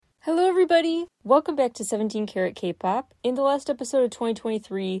everybody! Welcome back to 17 Karat K-Pop. In the last episode of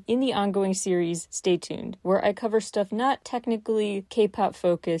 2023, in the ongoing series, Stay Tuned, where I cover stuff not technically K-pop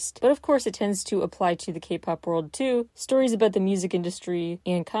focused, but of course it tends to apply to the K-pop world too, stories about the music industry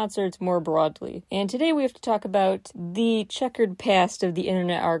and concerts more broadly. And today we have to talk about the checkered past of the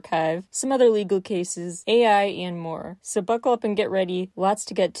Internet Archive, some other legal cases, AI, and more. So buckle up and get ready, lots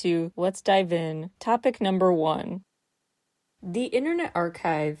to get to, let's dive in. Topic number 1. The Internet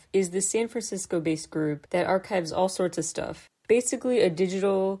Archive is the San Francisco-based group that archives all sorts of stuff. Basically a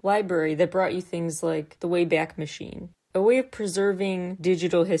digital library that brought you things like the Wayback Machine, a way of preserving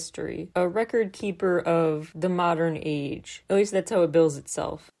digital history, a record keeper of the modern age. At least that's how it bills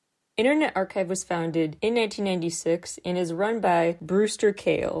itself. Internet Archive was founded in 1996 and is run by Brewster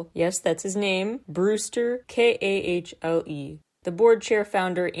Kahle. Yes, that's his name, Brewster, Kahle, the board chair,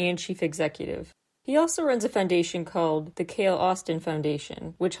 founder, and chief executive. He also runs a foundation called the Kahle Austin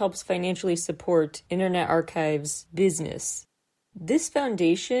Foundation, which helps financially support Internet Archive's business. This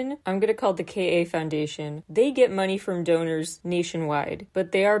foundation, I'm going to call the KA Foundation, they get money from donors nationwide,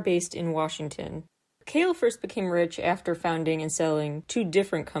 but they are based in Washington. Kahle first became rich after founding and selling 2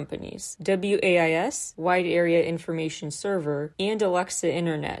 different companies, WAIS, Wide Area Information Server, and Alexa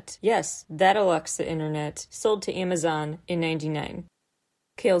Internet. Yes, that Alexa Internet sold to Amazon in '99.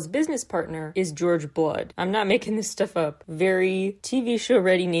 Kahle's business partner is George Blood. I'm not making this stuff up. Very TV show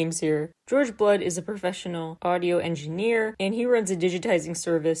ready names here. George Blood is a professional audio engineer, and he runs a digitizing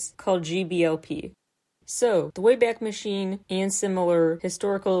service called GBLP. So, the Wayback Machine and similar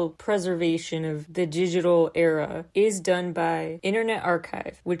historical preservation of the digital era is done by Internet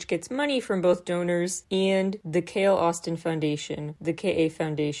Archive, which gets money from both donors and the Kahle Austin Foundation, the KA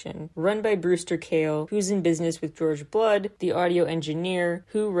Foundation, run by Brewster Kahle, who's in business with George Blood, the audio engineer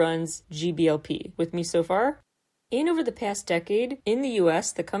who runs GBLP. With me so far? And over the past decade, in the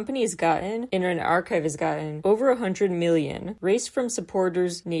US, the company Internet Archive has gotten over $100 million, raised from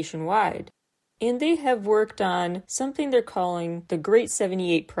supporters nationwide. And they have worked on something they're calling the Great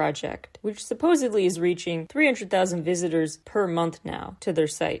 78 Project, which supposedly is reaching 300,000 visitors per month now to their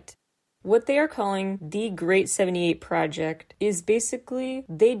site. What they are calling the Great 78 Project is basically,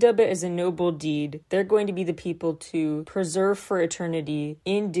 they dub it as a noble deed. They're going to be the people to preserve for eternity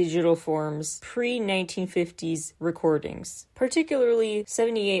in digital forms pre-1950s recordings, particularly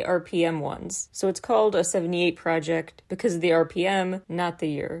 78 RPM ones. So it's called a 78 Project because of the RPM, not the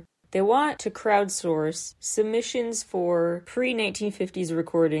year. They want to crowdsource submissions for pre-1950s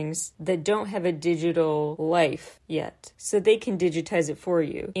recordings that don't have a digital life yet, so they can digitize it for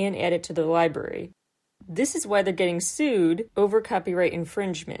you and add it to their library. This is why they're getting sued over copyright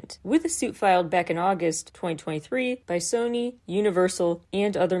infringement, with a suit filed back in August 2023 by Sony, Universal,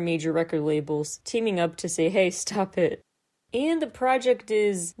 and other major record labels, teaming up to say, hey, stop it. And the project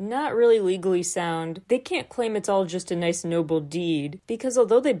is not really legally sound. They can't claim it's all just a nice noble deed, because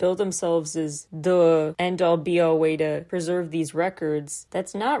although they bill themselves as the end-all be-all way to preserve these records,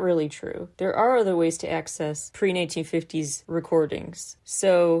 that's not really true. There are other ways to access pre-1950s recordings.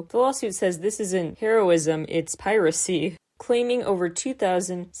 So the lawsuit says this isn't heroism, it's piracy, claiming over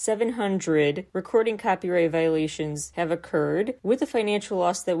 2,700 recording copyright violations have occurred, with a financial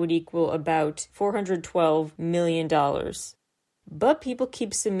loss that would equal about $412 million. But people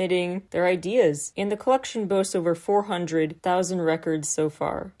keep submitting their ideas, and the collection boasts over 400,000 records so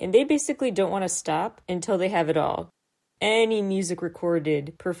far. And they basically don't want to stop until they have it all. Any music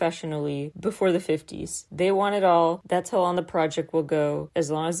recorded professionally before the 50s. They want it all. That's how long the project will go,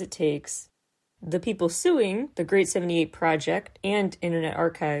 as long as it takes. The people suing the Great 78 Project and Internet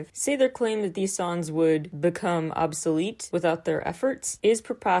Archive say their claim that these songs would become obsolete without their efforts is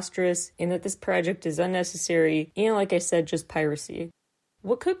preposterous, and that this project is unnecessary and, like I said, just piracy.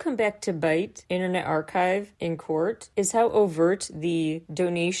 What could come back to bite Internet Archive in court is how overt the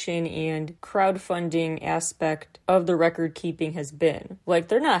donation and crowdfunding aspect of the record keeping has been. Like,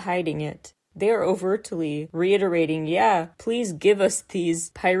 they're not hiding it. They are overtly reiterating, yeah, please give us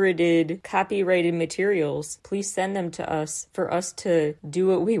these pirated, copyrighted materials. Please send them to us for us to do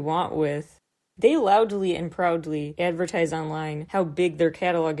what we want with. They loudly and proudly advertise online how big their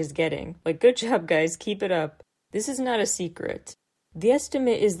catalog is getting. Like, good job, guys, keep it up. This is not a secret. The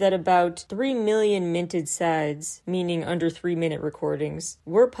estimate is that about 3 million minted sides, meaning under 3-minute recordings,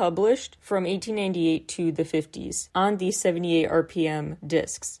 were published from 1898 to the 50s on these 78 RPM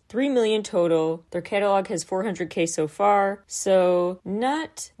discs. 3 million total. Their catalog has 400K so far, so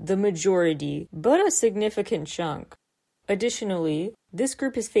not the majority, but a significant chunk. Additionally, This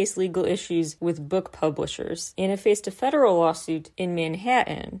group has faced legal issues with book publishers and have faced a federal lawsuit in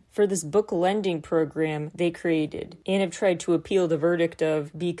Manhattan for this book lending program they created and have tried to appeal the verdict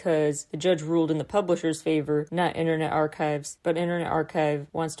of because the judge ruled in the publisher's favor, not Internet Archive's, but Internet Archive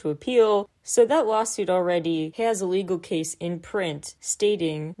wants to appeal. So that lawsuit already has a legal case in print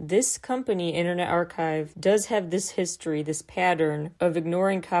stating this company, Internet Archive, does have this history, this pattern of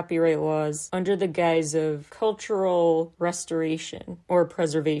ignoring copyright laws under the guise of cultural restoration or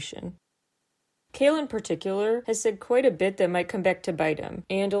preservation. Cale in particular has said quite a bit that might come back to bite him,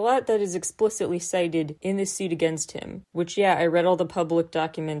 and a lot that is explicitly cited in this suit against him, which I read all the public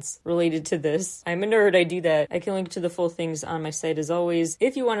documents related to this. I'm a nerd, I do that. I can link to the full things on my site as always,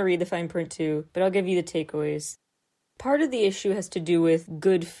 if you want to read the fine print too, but I'll give you the takeaways. Part of the issue has to do with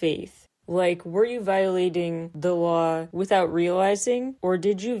good faith. Like, were you violating the law without realizing, or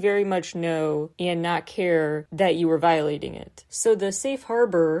did you very much know and not care that you were violating it? So the safe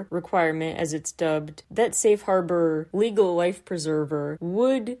harbor requirement, as it's dubbed, that safe harbor legal life preserver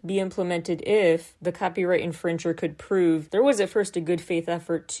would be implemented if the copyright infringer could prove there was at first a good faith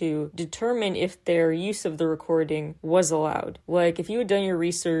effort to determine if their use of the recording was allowed. Like, if you had done your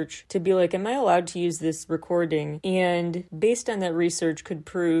research to be like, am I allowed to use this recording? And based on that research could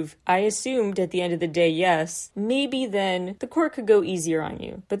prove, I assumed at the end of the day, yes, maybe then the court could go easier on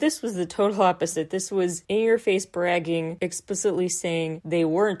you. But this was the total opposite. This was in-your-face bragging, explicitly saying they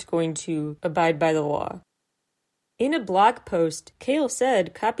weren't going to abide by the law. In a blog post, Cale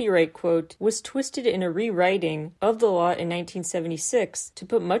said copyright, quote, was twisted in a rewriting of the law in 1976 to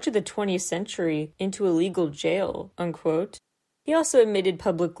put much of the 20th century into a legal jail, unquote. He also admitted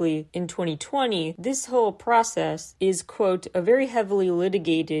publicly in 2020 this whole process is, quote, a very heavily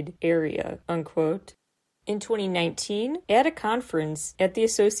litigated area, unquote. In 2019, at a conference at the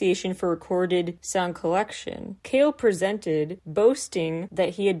Association for Recorded Sound Collection, Cale presented, boasting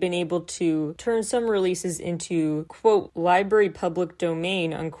that he had been able to turn some releases into, quote, library public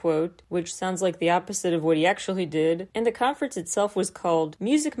domain, unquote, which sounds like the opposite of what he actually did, and the conference itself was called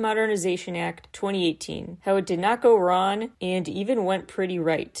Music Modernization Act 2018, how it did not go wrong and even went pretty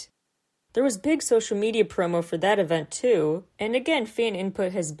right. There was big social media promo for that event too, and again, fan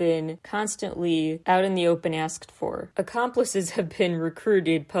input has been constantly out in the open asked for. Accomplices have been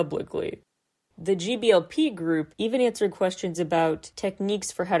recruited publicly. The GBLP group even answered questions about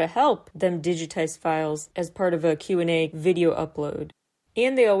techniques for how to help them digitize files as part of a Q&A video upload.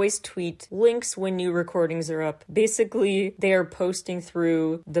 And they always tweet links when new recordings are up. Basically, they are posting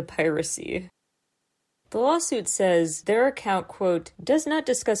through the piracy. The lawsuit says their account, quote, does not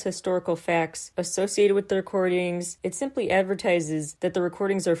discuss historical facts associated with the recordings. It simply advertises that the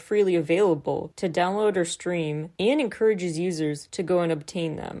recordings are freely available to download or stream and encourages users to go and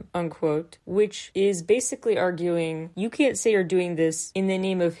obtain them, unquote, which is basically arguing you can't say you're doing this in the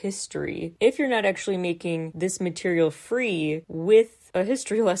name of history if you're not actually making this material free with a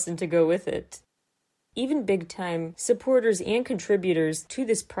history lesson to go with it. Even big-time supporters and contributors to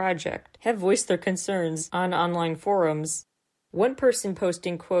this project have voiced their concerns on online forums. One person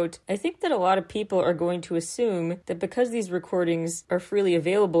posting, quote, I think that a lot of people are going to assume that because these recordings are freely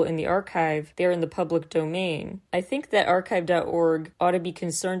available in the archive, they are in the public domain. I think that archive.org ought to be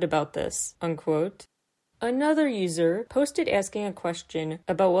concerned about this, unquote. Another user posted asking a question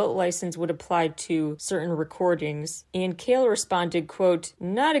about what license would apply to certain recordings, and Cale responded, quote,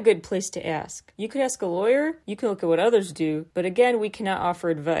 not a good place to ask. You could ask a lawyer, you can look at what others do, but again, we cannot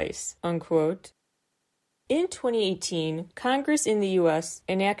offer advice, unquote. In 2018, Congress in the U.S.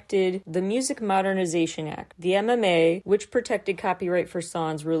 enacted the Music Modernization Act, the MMA, which protected copyright for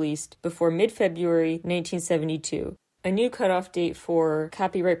songs released before mid-February 1972, a new cutoff date for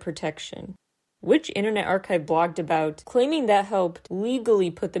copyright protection, which Internet Archive blogged about, claiming that helped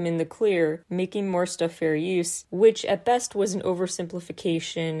legally put them in the clear, making more stuff fair use, which at best was an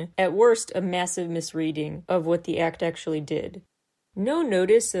oversimplification, at worst a massive misreading of what the act actually did. No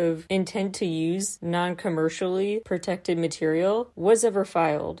notice of intent to use non-commercially protected material was ever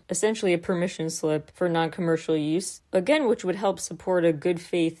filed, essentially a permission slip for non-commercial use, again which would help support a good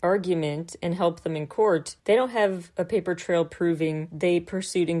faith argument and help them in court. They don't have a paper trail proving they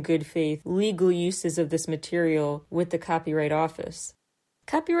pursued in good faith legal uses of this material with the Copyright Office.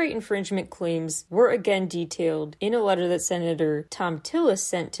 Copyright infringement claims were again detailed in a letter that Senator Thom Tillis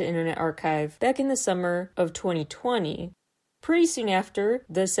sent to Internet Archive back in the summer of 2020. Pretty soon after,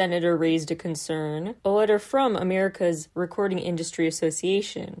 the senator raised a concern. A letter from America's Recording Industry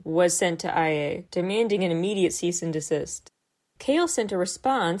Association was sent to IA, demanding an immediate cease and desist. Cale sent a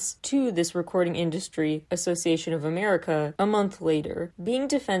response to this Recording Industry Association of America a month later, being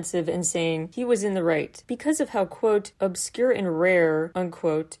defensive and saying he was in the right because of how, quote, obscure and rare,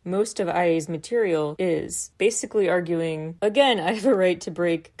 unquote, most of IA's material is, basically arguing, again, I have a right to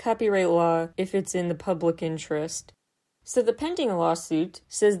break copyright law if it's in the public interest. So the pending lawsuit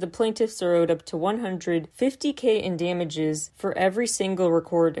says the plaintiffs are owed up to $150K in damages for every single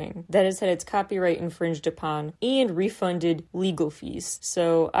recording that has had its copyright infringed upon and refunded legal fees.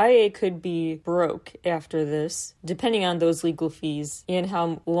 So IA could be broke after this, depending on those legal fees and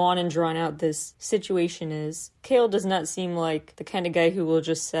how long and drawn out this situation is. Cale does not seem like the kind of guy who will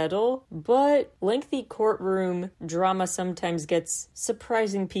just settle, but lengthy courtroom drama sometimes gets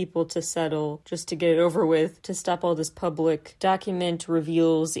surprising people to settle just to get it over with, to stop all this public document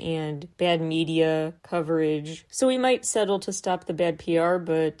reveals and bad media coverage. So we might settle to stop the bad PR,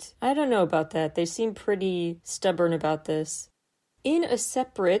 but I don't know about that. They seem pretty stubborn about this. In a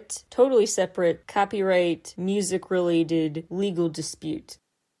separate, totally separate, copyright, music-related legal dispute,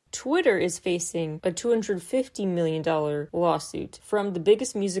 Twitter is facing a $250 million lawsuit from the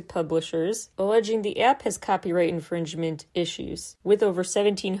biggest music publishers, alleging the app has copyright infringement issues, with over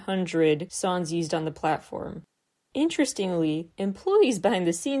 1,700 songs used on the platform. Interestingly, employees behind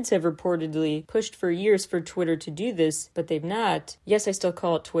the scenes have reportedly pushed for years for Twitter to do this, but they've not. Yes, I still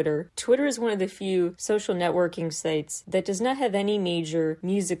call it Twitter. Twitter is one of the few social networking sites that does not have any major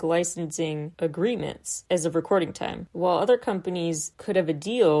music licensing agreements as of recording time. While other companies could have a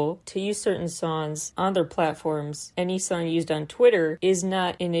deal to use certain songs on their platforms, any song used on Twitter is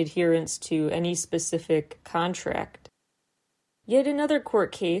not in adherence to any specific contract. Yet another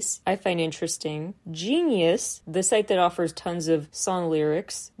court case I find interesting. Genius, the site that offers tons of song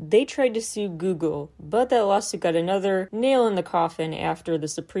lyrics, they tried to sue Google, but that lawsuit got another nail in the coffin after the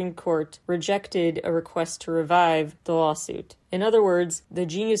Supreme Court rejected a request to revive the lawsuit. In other words, the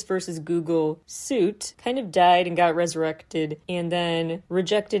Genius versus Google suit kind of died and got resurrected and then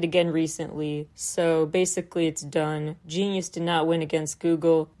rejected again recently. So basically it's done. Genius did not win against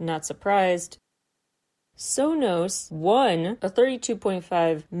Google, not surprised. Sonos won a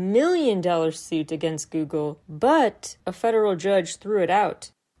 $32.5 million suit against Google, but a federal judge threw it out.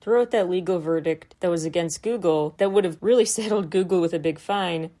 Threw out that legal verdict that was against Google that would have really saddled Google with a big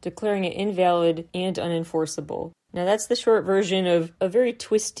fine, declaring it invalid and unenforceable. Now that's the short version of a very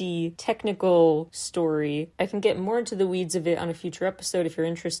twisty, technical story. I can get more into the weeds of it on a future episode if you're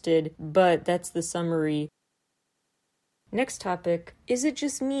interested, but that's the summary. Next topic, is it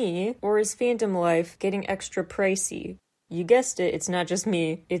just me, or is fandom life getting extra pricey? You guessed it, it's not just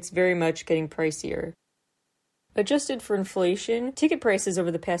me, it's very much getting pricier. Adjusted for inflation, ticket prices over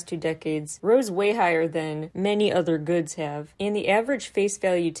the past 2 decades rose way higher than many other goods have, and the average face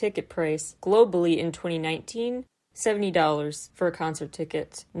value ticket price globally in 2019, $70 for a concert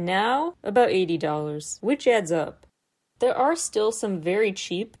ticket. Now, about $80, which adds up. There are still some very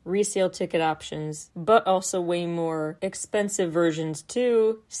cheap resale ticket options, but also way more expensive versions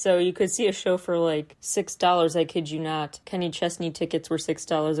too. So you could see a show for like $6, I kid you not. Kenny Chesney tickets were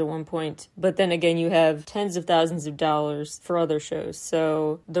 $6 at one point. But then again, you have tens of thousands of dollars for other shows.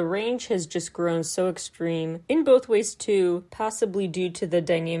 So the range has just grown so extreme in both ways too, possibly due to the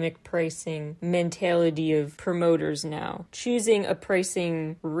dynamic pricing mentality of promoters now, choosing a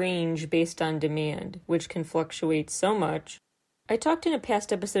pricing range based on demand, which can fluctuate so much. I talked in a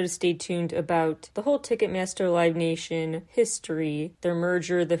past episode of Stay Tuned about the whole Ticketmaster Live Nation history, their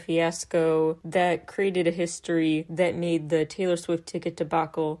merger, the fiasco that created a history that made the Taylor Swift ticket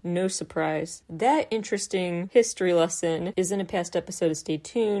debacle no surprise. That interesting history lesson is in a past episode of Stay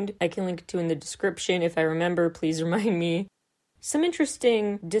Tuned. I can link to in the description. If I remember, please remind me. Some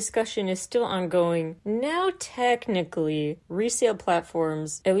interesting discussion is still ongoing. Now, technically, resale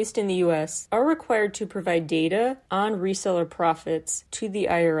platforms, at least in the US, are required to provide data on reseller profits to the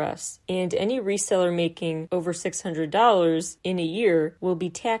IRS, and any reseller making over $600 in a year will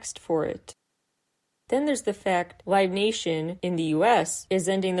be taxed for it. Then there's the fact Live Nation in the US is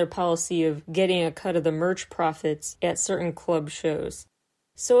ending their policy of getting a cut of the merch profits at certain club shows.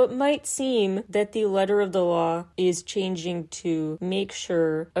 So it might seem that the letter of the law is changing to make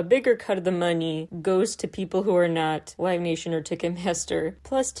sure a bigger cut of the money goes to people who are not Live Nation or Ticketmaster.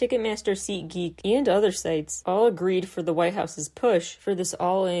 Plus, Ticketmaster, SeatGeek, and other sites all agreed for the White House's push for this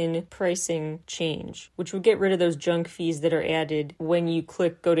all-in pricing change, which would get rid of those junk fees that are added when you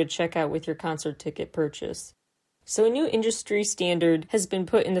click go to checkout with your concert ticket purchase. So a new industry standard has been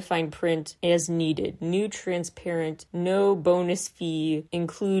put in the fine print as needed. New, transparent, no bonus fee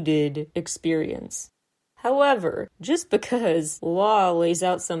included experience. However, just because law lays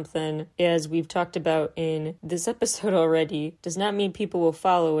out something, as we've talked about in this episode already, does not mean people will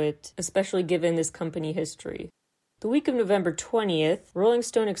follow it, especially given this company history. The week of November 20th, Rolling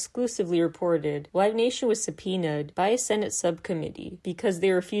Stone exclusively reported Live Nation was subpoenaed by a Senate subcommittee because they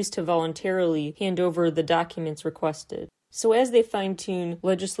refused to voluntarily hand over the documents requested. So as they fine-tune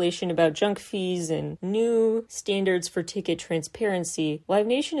legislation about junk fees and new standards for ticket transparency, Live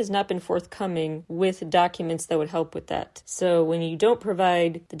Nation has not been forthcoming with documents that would help with that. So when you don't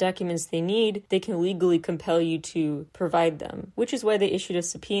provide the documents they need, they can legally compel you to provide them, which is why they issued a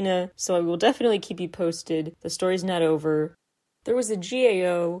subpoena. So I will definitely keep you posted. The story's not over. There was a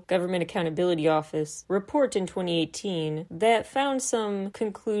GAO, Government Accountability Office, report in 2018 that found some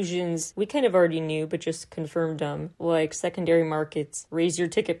conclusions we kind of already knew, but just confirmed them, like secondary markets, raise your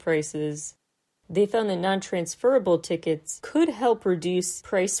ticket prices. They found that non-transferable tickets could help reduce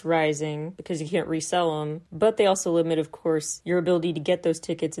price rising because you can't resell them, but they also limit, of course, your ability to get those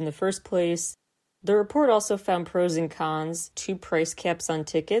tickets in the first place. The report also found pros and cons to price caps on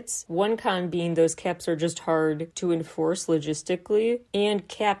tickets. One con being those caps are just hard to enforce logistically, and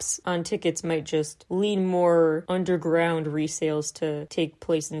caps on tickets might just lead more underground resales to take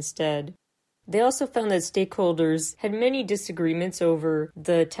place instead. They also found that stakeholders had many disagreements over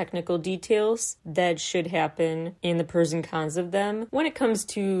the technical details that should happen and the pros and cons of them when it comes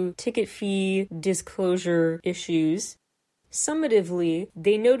to ticket fee disclosure issues. Summatively,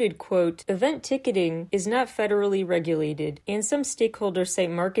 they noted, quote, event ticketing is not federally regulated, and some stakeholders cite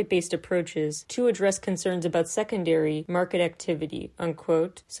market-based approaches to address concerns about secondary market activity,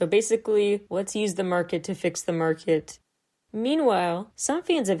 unquote. So basically, let's use the market to fix the market. Meanwhile, some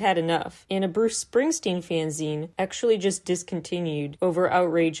fans have had enough, and a Bruce Springsteen fanzine actually just discontinued over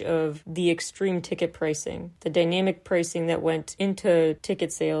outrage of the extreme ticket pricing, the dynamic pricing that went into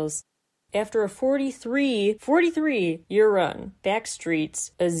ticket sales. After a 43-year run,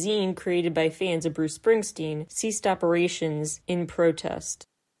 Backstreets, a zine created by fans of Bruce Springsteen, ceased operations in protest.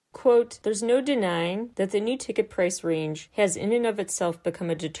 Quote, there's no denying that the new ticket price range has in and of itself become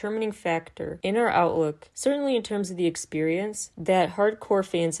a determining factor in our outlook, certainly in terms of the experience that hardcore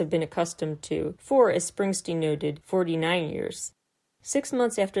fans have been accustomed to for, as Springsteen noted, 49 years. 6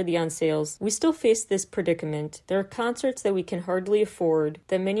 months after the on-sales, we still face this predicament. There are concerts that we can hardly afford,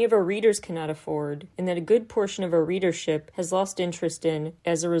 that many of our readers cannot afford, and that a good portion of our readership has lost interest in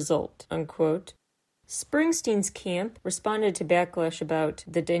as a result, unquote. Springsteen's camp responded to backlash about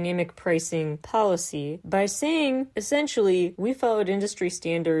the dynamic pricing policy by saying, essentially, we followed industry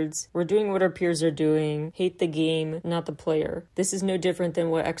standards, we're doing what our peers are doing, hate the game, not the player. This is no different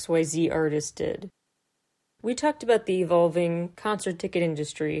than what XYZ artist did. We talked about the evolving concert ticket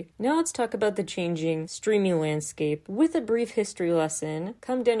industry. Now let's talk about the changing streaming landscape. With a brief history lesson,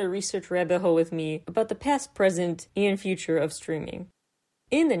 come down a research rabbit hole with me about the past, present, and future of streaming.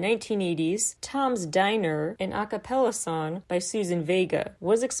 In the 1980s, Tom's Diner, an a cappella song by Susan Vega,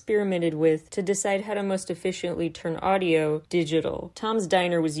 was experimented with to decide how to most efficiently turn audio digital. Tom's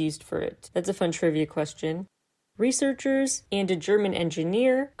Diner was used for it. That's a fun trivia question. Researchers and a German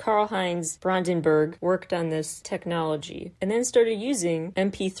engineer, Karl-Heinz Brandenburg, worked on this technology and then started using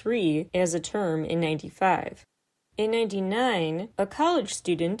MP3 as a term in 1995. In 1999, a college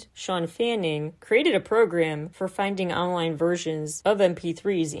student, Sean Fanning, created a program for finding online versions of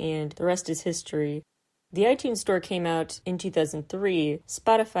MP3s, and the rest is history. The iTunes Store came out in 2003,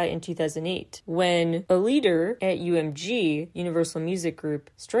 Spotify in 2008, when a leader at UMG, Universal Music Group,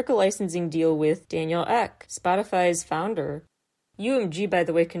 struck a licensing deal with Daniel Ek, Spotify's founder. UMG, by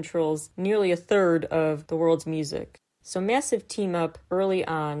the way, controls nearly a third of the world's music. So massive team up early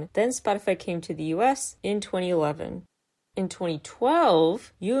on. Then Spotify came to the US in 2011. In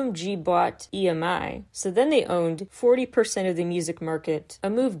 2012, UMG bought EMI, so then they owned 40% of the music market, a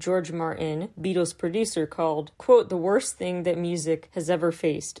move George Martin, Beatles producer, called, quote, the worst thing that music has ever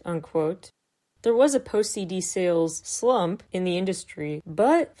faced, unquote. There was a post-CD sales slump in the industry,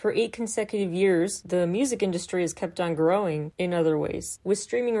 but for 8 consecutive years, the music industry has kept on growing in other ways, with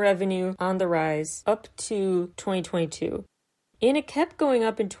streaming revenue on the rise up to 2022. And it kept going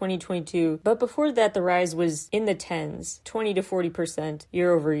up in 2022, but before that the rise was in the tens, 20 to 40%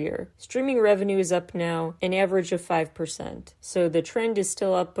 year over year. Streaming revenue is up now, an average of 5%, so the trend is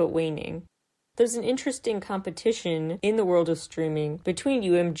still up but waning. There's an interesting competition in the world of streaming between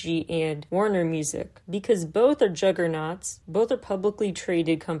UMG and Warner Music, because both are juggernauts, both are publicly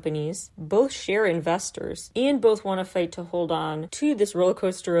traded companies, both share investors, and both want to fight to hold on to this roller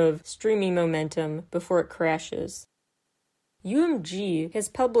coaster of streaming momentum before it crashes. UMG has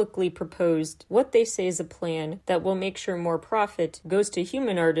publicly proposed what they say is a plan that will make sure more profit goes to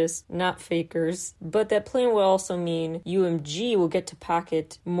human artists, not fakers, but that plan will also mean UMG will get to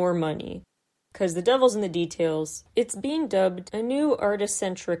pocket more money. Because the devil's in the details. It's being dubbed a new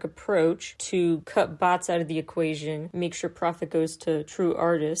artist-centric approach to cut bots out of the equation, make sure profit goes to true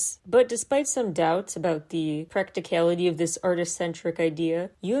artists. But despite some doubts about the practicality of this artist-centric idea,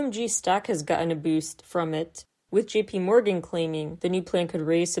 UMG stock has gotten a boost from it, with JP Morgan claiming the new plan could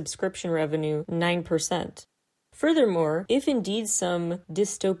raise subscription revenue 9%. Furthermore, if indeed some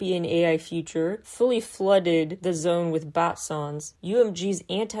dystopian AI future fully flooded the zone with bot songs, UMG's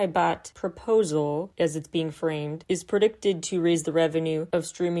anti-bot proposal, as it's being framed, is predicted to raise the revenue of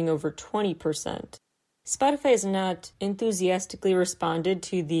streaming over 20%. Spotify has not enthusiastically responded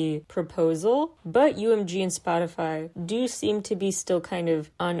to the proposal, but UMG and Spotify do seem to be still kind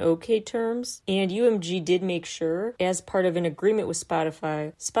of on okay terms, and UMG did make sure, as part of an agreement with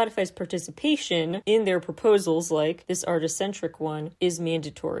Spotify, Spotify's participation in their proposals, like this artist-centric one, is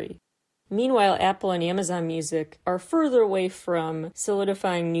mandatory. Meanwhile, Apple and Amazon Music are further away from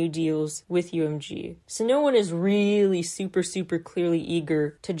solidifying new deals with UMG, so no one is really super clearly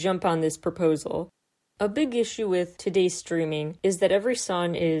eager to jump on this proposal. A big issue with today's streaming is that every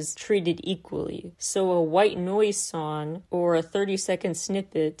song is treated equally. So a white noise song or a 30-second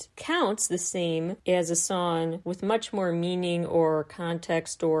snippet counts the same as a song with much more meaning or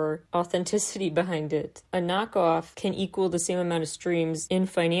context or authenticity behind it. A knockoff can equal the same amount of streams in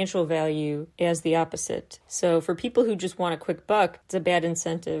financial value as the opposite. So for people who just want a quick buck, it's a bad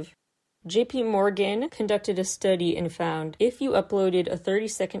incentive. JP Morgan conducted a study and found if you uploaded a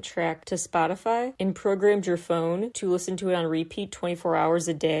 30-second track to Spotify and programmed your phone to listen to it on repeat 24 hours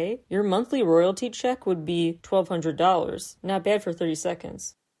a day, your monthly royalty check would be $1,200. Not bad for 30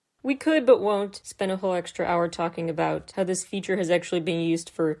 seconds. We could, but won't, spend a whole extra hour talking about how this feature has actually been used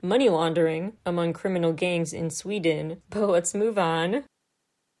for money laundering among criminal gangs in Sweden, but let's move on.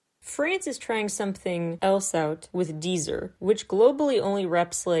 France is trying something else out with Deezer, which globally only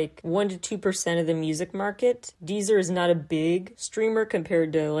reps like 1 to 2% of the music market. Deezer is not a big streamer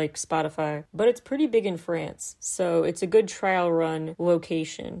compared to like Spotify, but it's pretty big in France, so it's a good trial run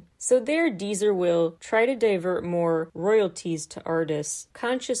location. So there, Deezer will try to divert more royalties to artists,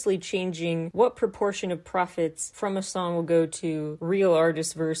 consciously changing what proportion of profits from a song will go to real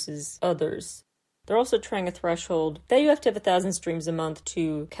artists versus others. They're also trying a threshold that you have to have 1,000 streams a month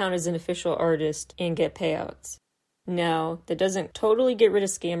to count as an official artist and get payouts. Now, that doesn't totally get rid of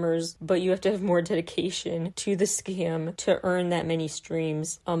scammers, but you have to have more dedication to the scam to earn that many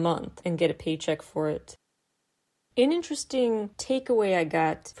streams a month and get a paycheck for it. An interesting takeaway I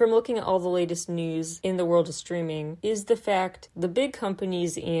got from looking at all the latest news in the world of streaming is the fact the big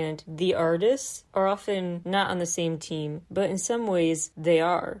companies and the artists are often not on the same team, but in some ways they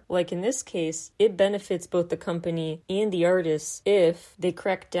are. Like in this case, it benefits both the company and the artists if they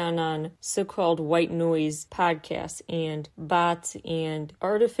crack down on so-called white noise podcasts and bots and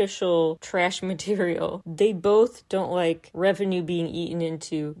artificial trash material. They both don't like revenue being eaten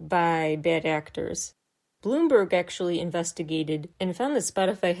into by bad actors. Bloomberg actually investigated and found that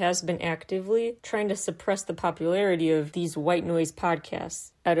Spotify has been actively trying to suppress the popularity of these white noise podcasts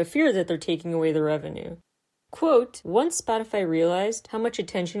out of fear that they're taking away the revenue. Quote, once Spotify realized how much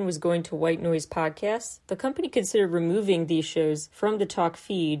attention was going to white noise podcasts, the company considered removing these shows from the talk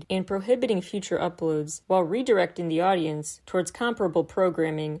feed and prohibiting future uploads while redirecting the audience towards comparable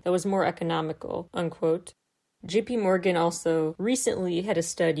programming that was more economical, unquote. JP Morgan also recently had a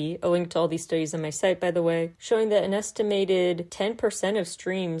study, a link to all these studies on my site by the way, showing that an estimated 10% of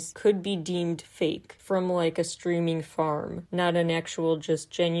streams could be deemed fake from like a streaming farm, not an actual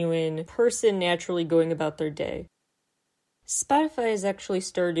just genuine person naturally going about their day. Spotify has actually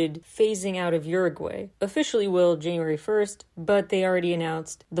started phasing out of Uruguay. Officially will January 1st, but they already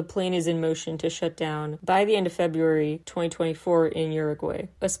announced the plan is in motion to shut down by the end of February 2024 in Uruguay.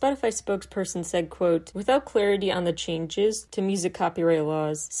 A Spotify spokesperson said, quote, without clarity on the changes to music copyright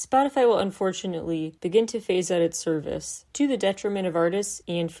laws, Spotify will unfortunately begin to phase out its service to the detriment of artists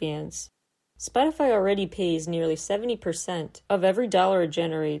and fans. Spotify already pays nearly 70% of every dollar it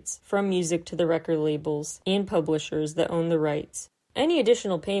generates from music to the record labels and publishers that own the rights. Any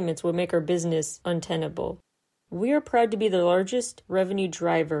additional payments would make our business untenable. We are proud to be the largest revenue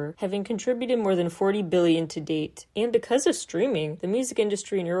driver, having contributed more than $40 billion to date. And because of streaming, the music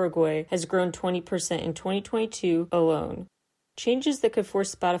industry in Uruguay has grown 20% in 2022 alone. Changes that could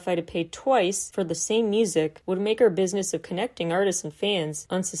force Spotify to pay twice for the same music would make our business of connecting artists and fans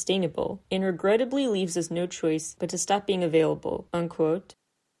unsustainable, and regrettably leaves us no choice but to stop being available, unquote.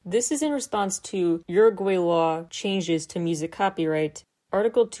 This is in response to Uruguay law changes to music copyright.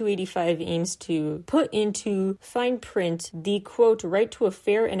 Article 285 aims to put into fine print the, quote, right to a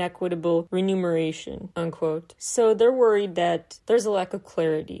fair and equitable remuneration, unquote. So they're worried that there's a lack of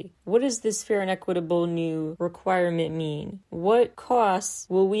clarity. What does this fair and equitable new requirement mean? What costs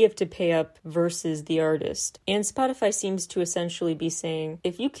will we have to pay up versus the artist? And Spotify seems to essentially be saying,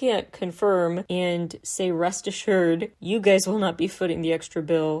 if you can't confirm and say rest assured, you guys will not be footing the extra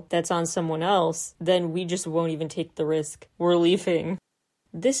bill that's on someone else, then we just won't even take the risk. We're leaving.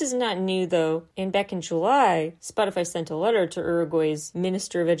 This is not new, though, and back in July, Spotify sent a letter to Uruguay's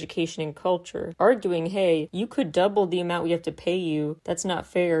Minister of Education and Culture, arguing, hey, you could double the amount we have to pay you. That's not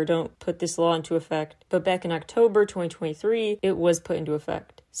fair. Don't put this law into effect. But back in October 2023, it was put into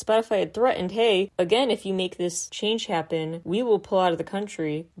effect. Spotify had threatened, hey, again, if you make this change happen, we will pull out of the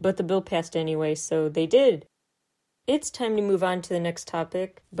country. But the bill passed anyway, so they did. It's time to move on to the next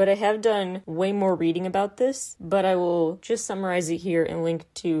topic, but I have done way more reading about this, but I will just summarize it here and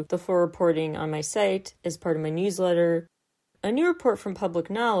link to the full reporting on my site as part of my newsletter. A new report from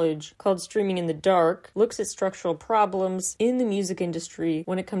Public Knowledge called Streaming in the Dark looks at structural problems in the music industry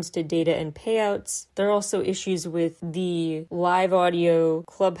when it comes to data and payouts. There are also issues with the live audio,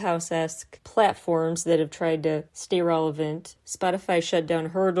 Clubhouse-esque platforms that have tried to stay relevant. Spotify shut down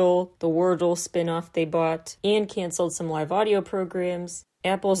Hurdle, the Wordle spin-off they bought, and canceled some live audio programs.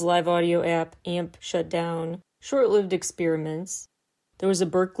 Apple's live audio app, AMP, shut down. Short-lived experiments. There was a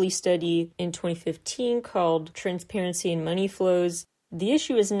Berkeley study in 2015 called Transparency in Money Flows. The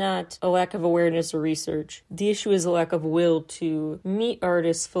issue is not a lack of awareness or research. The issue is a lack of will to meet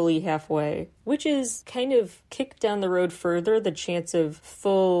artists fully halfway, which is kind of kicked down the road further the chance of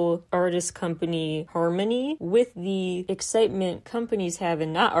full artist-company harmony with the excitement companies have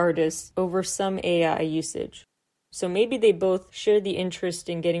and not artists over some AI usage. So maybe they both share the interest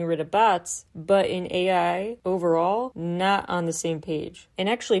in getting rid of bots, but in AI overall, not on the same page. And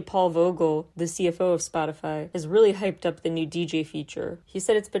actually, Paul Vogel, the CFO of Spotify, has really hyped up the new DJ feature. He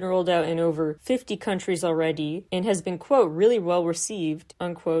said it's been rolled out in over 50 countries already and has been, quote, really well received,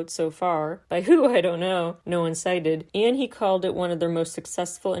 unquote, so far. By who, I don't know. No one cited. And he called it one of their most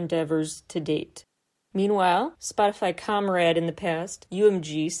successful endeavors to date. Meanwhile, Spotify comrade in the past,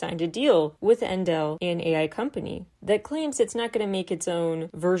 UMG, signed a deal with Endel, an AI company, that claims it's not going to make its own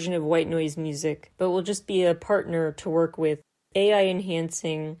version of white noise music, but will just be a partner to work with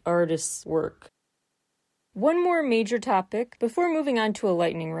AI-enhancing artists' work. One more major topic before moving on to a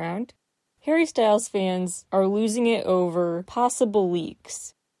lightning round. Harry Styles fans are losing it over possible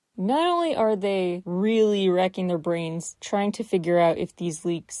leaks. Not only are they really racking their brains trying to figure out if these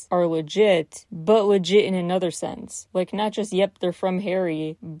leaks are legit, but legit in another sense. Like not just, yep, they're from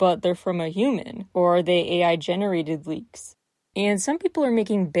Harry, but they're from a human. Or are they AI-generated leaks? And some people are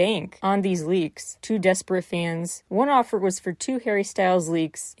making bank on these leaks. Two desperate fans. One offer was for 2 Harry Styles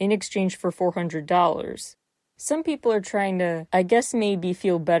leaks in exchange for $400. Some people are trying to, I guess maybe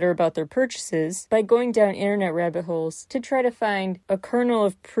feel better about their purchases by going down internet rabbit holes to try to find a kernel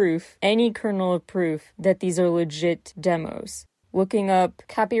of proof, any kernel of proof, that these are legit demos. Looking up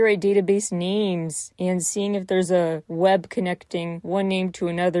copyright database names and seeing if there's a web connecting one name to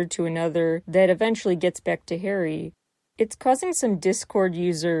another that eventually gets back to Harry. It's causing some Discord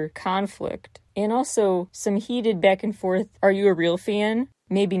user conflict and also some heated back and forth. Are you a real fan?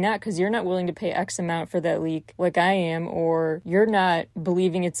 Maybe not, because you're not willing to pay X amount for that leak like I am, or you're not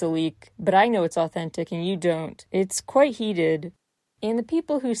believing it's a leak, but I know it's authentic and you don't. It's quite heated. And the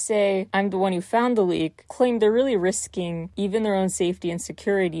people who say, I'm the one who found the leak, claim they're really risking even their own safety and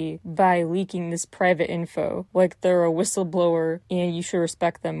security by leaking this private info, like they're a whistleblower and you should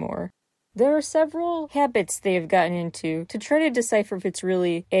respect them more. There are several habits they have gotten into to try to decipher if it's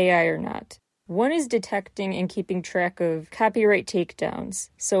really AI or not. One is detecting and keeping track of copyright takedowns.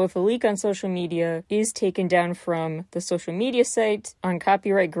 So if a leak on social media is taken down from the social media site on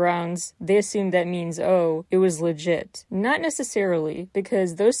copyright grounds, they assume that means, oh, it was legit. Not necessarily,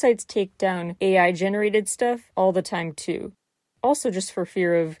 because those sites take down AI-generated stuff all the time too. Also just for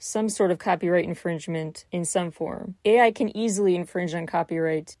fear of some sort of copyright infringement in some form. AI can easily infringe on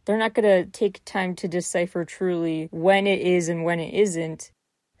copyright. They're not going to take time to decipher truly when it is and when it isn't.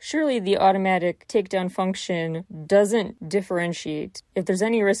 Surely the automatic takedown function doesn't differentiate. If there's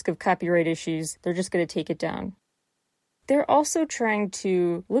any risk of copyright issues, they're just going to take it down. They're also trying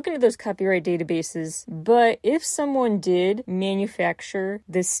to look into those copyright databases, but if someone did manufacture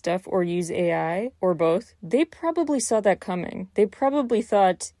this stuff or use AI, or both, they probably saw that coming. They probably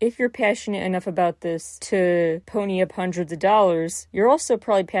thought, if you're passionate enough about this to pony up hundreds of dollars, you're also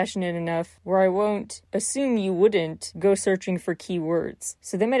probably passionate enough where I won't assume you wouldn't go searching for keywords.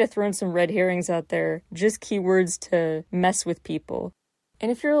 So they might have thrown some red herrings out there, just keywords to mess with people. And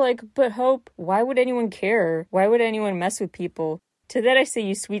if you're like, but Hope, why would anyone care? Why would anyone mess with people? To that I say,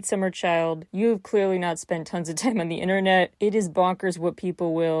 you sweet summer child, you have clearly not spent tons of time on the internet. It is bonkers what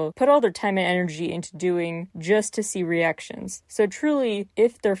people will put all their time and energy into doing just to see reactions. So truly,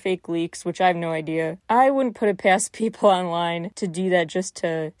 if they're fake leaks, which I have no idea, I wouldn't put it past people online to do that just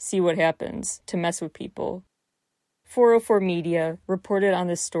to see what happens, to mess with people. 404 Media reported on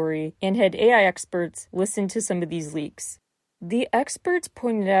this story and had AI experts listen to some of these leaks. The experts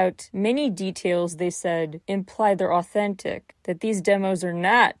pointed out many details they said imply they're authentic, that these demos are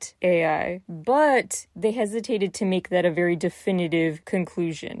not AI, but they hesitated to make that a very definitive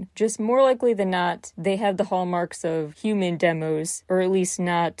conclusion. Just more likely than not, they have the hallmarks of human demos, or at least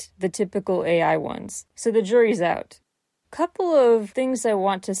not the typical AI ones. So the jury's out. Couple of things I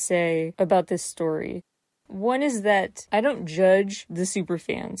want to say about this story. One is that I don't judge the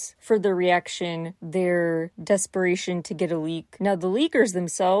superfans for their reaction, their desperation to get a leak. Now, the leakers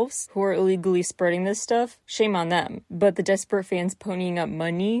themselves, who are illegally spreading this stuff, shame on them. But the desperate fans ponying up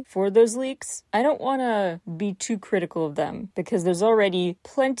money for those leaks, I don't want to be too critical of them, because there's already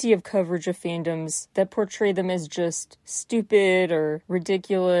plenty of coverage of fandoms that portray them as just stupid or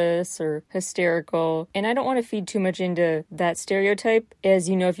ridiculous or hysterical. And I don't want to feed too much into that stereotype. As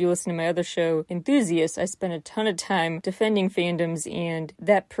you know, if you listen to my other show, Enthusiasts, I spend a ton of time defending fandoms and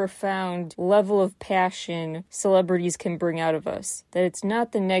that profound level of passion celebrities can bring out of us. That it's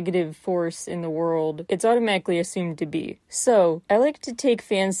not the negative force in the world it's automatically assumed to be. So, I like to take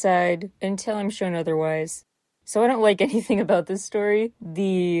fan side until I'm shown otherwise. So I don't like anything about this story.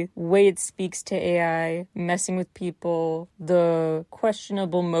 The way it speaks to AI, messing with people, the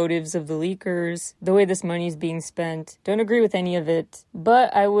questionable motives of the leakers, the way this money is being spent. Don't agree with any of it.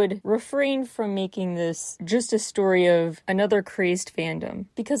 But I would refrain from making this just a story of another crazed fandom.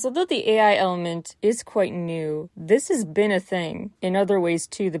 Because although the AI element is quite new, this has been a thing in other ways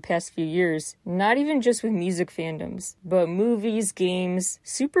too the past few years. Not even just with music fandoms, but movies, games.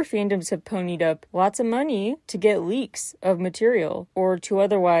 Super fandoms have ponied up lots of money to get leaks of material or to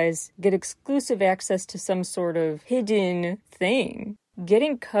otherwise get exclusive access to some sort of hidden thing.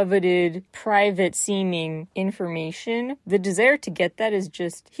 Getting coveted, private-seeming information, the desire to get that is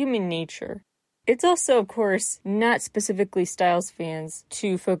just human nature. It's also, of course, not specifically Styles fans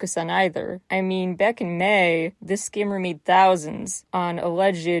to focus on either. I mean, back in May, this scammer made thousands on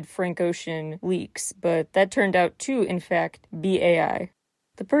alleged Frank Ocean leaks, but that turned out to, in fact, be AI.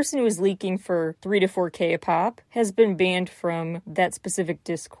 The person who was leaking for 3 to 4K a pop has been banned from that specific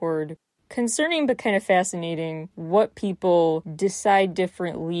Discord. Concerning but kind of fascinating what people decide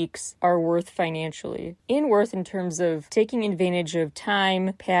different leaks are worth financially. Worth in terms of taking advantage of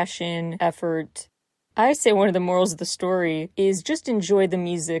time, passion, effort. I say one of the morals of the story is just enjoy the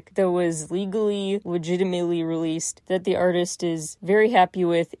music that was legally, legitimately released, that the artist is very happy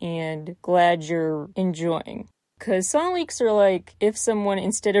with and glad you're enjoying. Because song leaks are like if someone,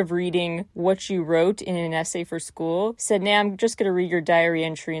 instead of reading what you wrote in an essay for school, said, nah, I'm just going to read your diary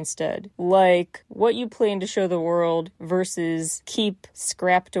entry instead. Like what you plan to show the world versus keep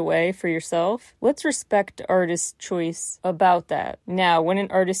scrapped away for yourself. Let's respect artists' choice about that. Now, when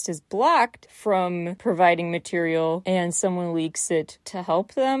an artist is blocked from providing material and someone leaks it to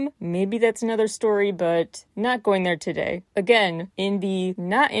help them, maybe that's another story, but not going there today. Again, in the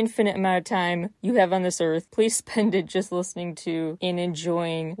not infinite amount of time you have on this earth, please spend it just listening to and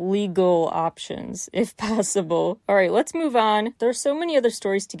enjoying legal options, if possible. All right, let's move on. There are so many other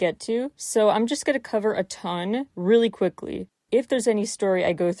stories to get to, so I'm just going to cover a ton really quickly. If there's any story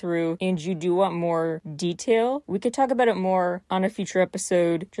I go through and you do want more detail, we could talk about it more on a future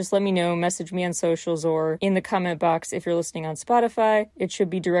episode. Just let me know, message me on socials or in the comment box if you're listening on Spotify. It should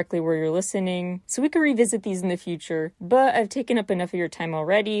be directly where you're listening. So we could revisit these in the future, but I've taken up enough of your time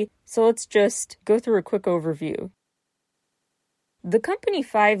already, so let's just go through a quick overview. The company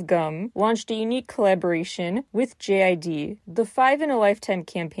 5Gum launched a unique collaboration with JID, the 5 in a Lifetime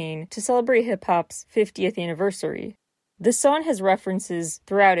campaign to celebrate hip-hop's 50th anniversary. The song has references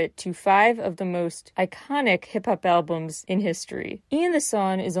throughout it to 5 of the most iconic hip-hop albums in history. And the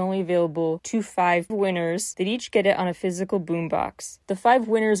song is only available to 5 winners that each get it on a physical boombox. The 5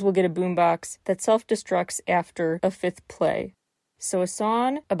 winners will get a boombox that self-destructs after a 5th play. So a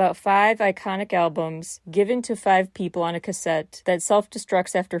song about 5 iconic albums given to 5 people on a cassette that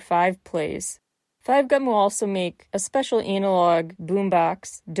self-destructs after 5 plays. 5Gum will also make a special analog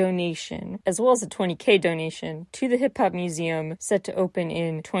boombox donation, as well as a $20K donation, to the Hip Hop Museum set to open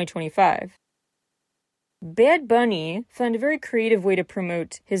in 2025. Bad Bunny found a very creative way to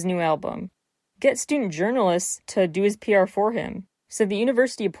promote his new album. Get student journalists to do his PR for him. So the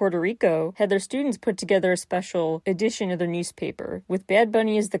University of Puerto Rico had their students put together a special edition of their newspaper, with Bad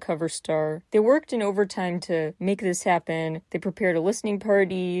Bunny as the cover star. They worked in overtime to make this happen. They prepared a listening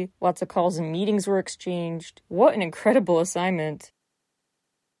party. Lots of calls and meetings were exchanged. What an incredible assignment.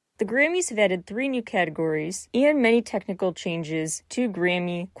 The Grammys have added 3 new categories and many technical changes to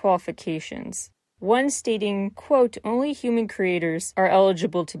Grammy qualifications. One stating, quote, only human creators are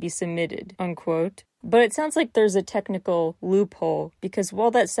eligible to be submitted, unquote. But it sounds like there's a technical loophole, because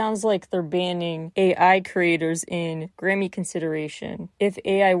while that sounds like they're banning AI creators in Grammy consideration, if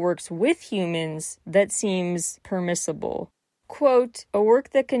AI works with humans, that seems permissible. Quote, a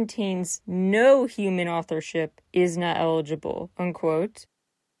work that contains no human authorship is not eligible, unquote.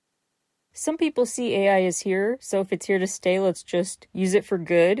 Some people see AI as here, so if it's here to stay, let's just use it for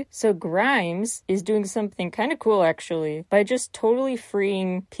good. So Grimes is doing something kind of cool, actually, by just totally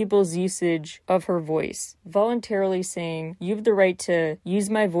freeing people's usage of her voice, voluntarily saying, you have the right to use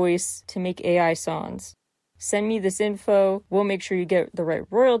my voice to make AI songs. Send me this info, we'll make sure you get the right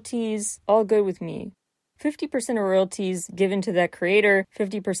royalties, all good with me. 50% of royalties given to that creator,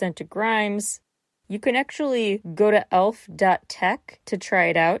 50% to Grimes. You can actually go to elf.tech to try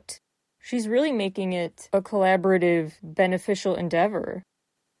it out. She's really making it a collaborative, beneficial endeavor.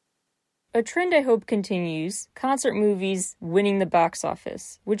 A trend I hope continues, concert movies winning the box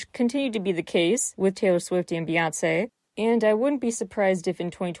office, which continued to be the case with Taylor Swift and Beyoncé. And I wouldn't be surprised if in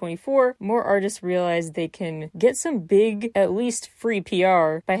 2024, more artists realize they can get some big, at least free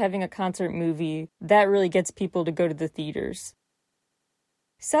PR by having a concert movie that really gets people to go to the theaters.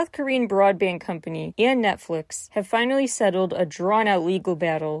 South Korean broadband company and Netflix have finally settled a drawn-out legal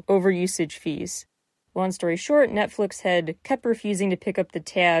battle over usage fees. Long story short, Netflix had kept refusing to pick up the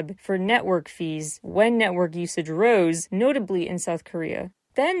tab for network fees when network usage rose, notably in South Korea.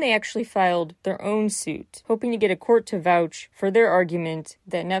 Then they actually filed their own suit, hoping to get a court to vouch for their argument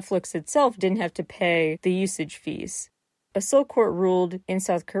that Netflix itself didn't have to pay the usage fees. A Seoul court ruled in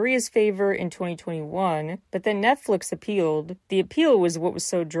South Korea's favor in 2021, but then Netflix appealed. The appeal was what was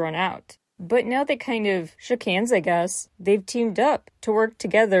so drawn out. But now they kind of shook hands, I guess. They've teamed up to work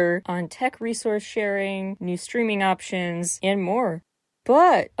together on tech resource sharing, new streaming options, and more.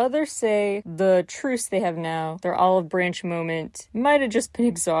 But others say the truce they have now, their olive branch moment, might have just been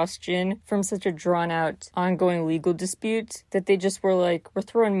exhaustion from such a drawn-out, ongoing legal dispute that they just were like, we're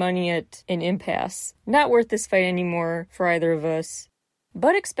throwing money at an impasse. Not worth this fight anymore for either of us.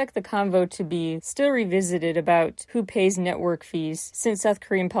 But expect the convo to be still revisited about who pays network fees, since South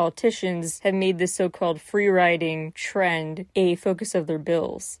Korean politicians have made this so-called free-riding trend a focus of their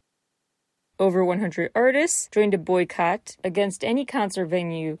bills. Over 100 artists joined a boycott against any concert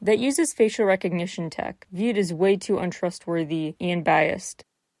venue that uses facial recognition tech, viewed as way too untrustworthy and biased.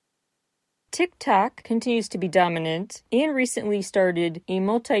 TikTok continues to be dominant and recently started a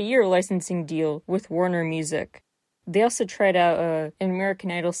multi-year licensing deal with Warner Music. They also tried out an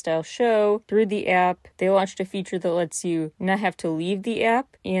American Idol-style show through the app. They launched a feature that lets you not have to leave the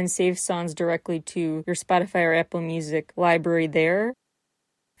app and save songs directly to your Spotify or Apple Music library there.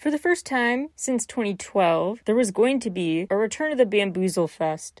 For the first time since 2012, there was going to be a return of the Bamboozle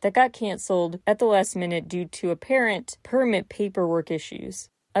Fest that got canceled at the last minute due to apparent permit paperwork issues.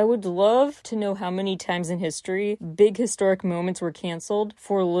 I would love to know how many times in history big historic moments were canceled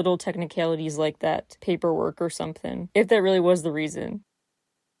for little technicalities like that, paperwork or something, if that really was the reason.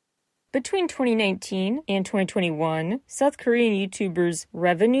 Between 2019 and 2021, South Korean YouTubers'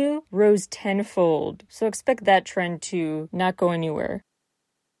 revenue rose tenfold, so expect that trend to not go anywhere.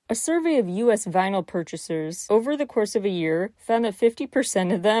 A survey of U.S. vinyl purchasers over the course of a year found that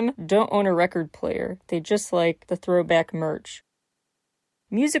 50% of them don't own a record player. They just like the throwback merch.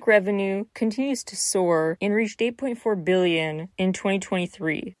 Music revenue continues to soar and reached $8.4 billion in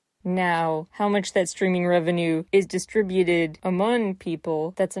 2023. Now, how much that streaming revenue is distributed among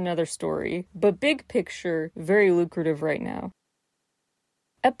people, that's another story. But big picture, very lucrative right now.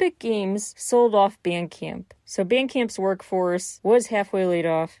 Epic Games sold off Bandcamp, so Bandcamp's workforce was halfway laid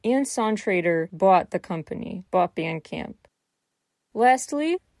off, and SongTrader bought the company, bought Bandcamp.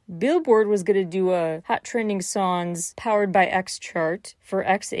 Lastly, Billboard was going to do a Hot Trending Songs powered by X chart for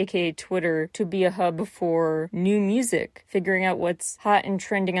X, aka Twitter, to be a hub for new music, figuring out what's hot and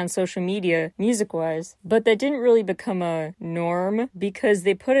trending on social media, music-wise. But that didn't really become a norm because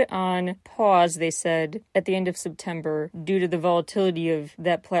they put it on pause, they said, at the end of September due to the volatility of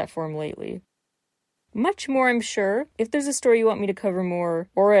that platform lately. Much more, I'm sure. If there's a story you want me to cover more,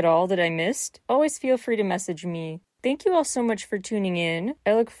 or at all that I missed, always feel free to message me. Thank you all so much for tuning in.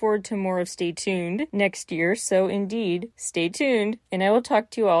 I look forward to more of Stay Tuned next year, so indeed, stay tuned, and I will talk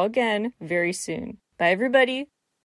to you all again very soon. Bye, everybody!